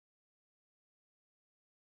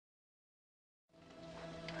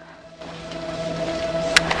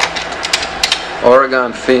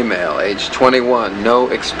Oregon female, age 21, no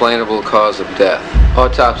explainable cause of death.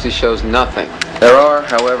 Autopsy shows nothing. There are,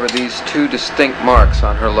 however, these two distinct marks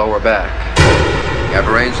on her lower back. I've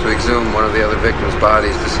arranged to exhume one of the other victims'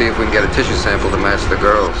 bodies to see if we can get a tissue sample to match the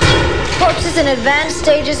girl's. Corpse is in advanced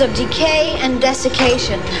stages of decay and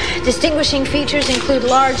desiccation. Distinguishing features include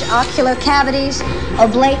large ocular cavities,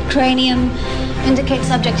 oblate cranium, indicate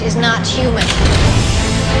subject is not human.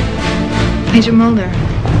 Major Mulder,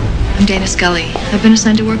 I'm Dana Scully. I've been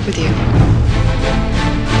assigned to work with you.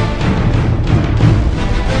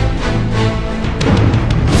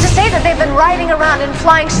 To say that they've been riding around in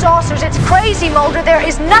flying saucers, it's crazy, Mulder. There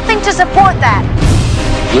is nothing to support that.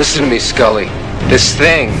 Listen to me, Scully. This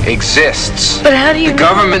thing exists. But how do you know? The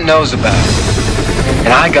government knows about it.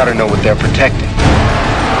 And I gotta know what they're protecting.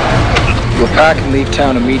 You'll pack and leave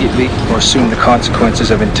town immediately or assume the consequences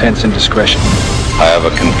of intense indiscretion. I have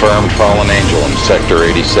a confirmed fallen angel in Sector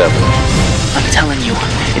 87. I'm telling you,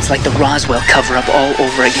 it's like the Roswell cover-up all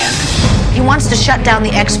over again. He wants to shut down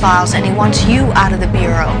the X-Files, and he wants you out of the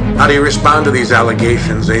Bureau. How do you respond to these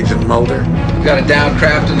allegations, Agent Mulder? We've got a down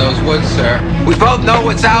craft in those woods, sir. We both know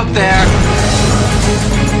what's out there.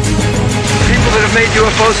 People that have made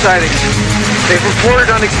UFO sightings. They've reported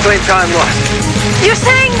unexplained time loss. You're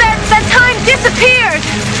saying that time disappeared.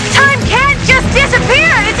 Time can't just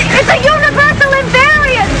disappear. It's a universal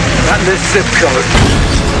invariant. Not in this zip code.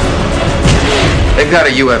 They've got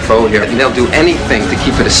a UFO here, and they'll do anything to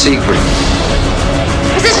keep it a secret.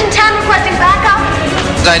 Position 10 requesting backup.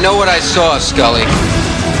 I know what I saw, Scully.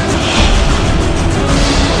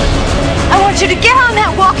 I want you to get on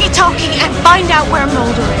that walkie-talkie and find out where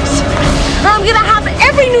Mulder is. Or I'm gonna have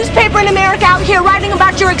every newspaper in America out here writing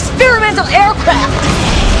about your experimental aircraft.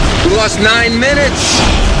 We lost 9 minutes.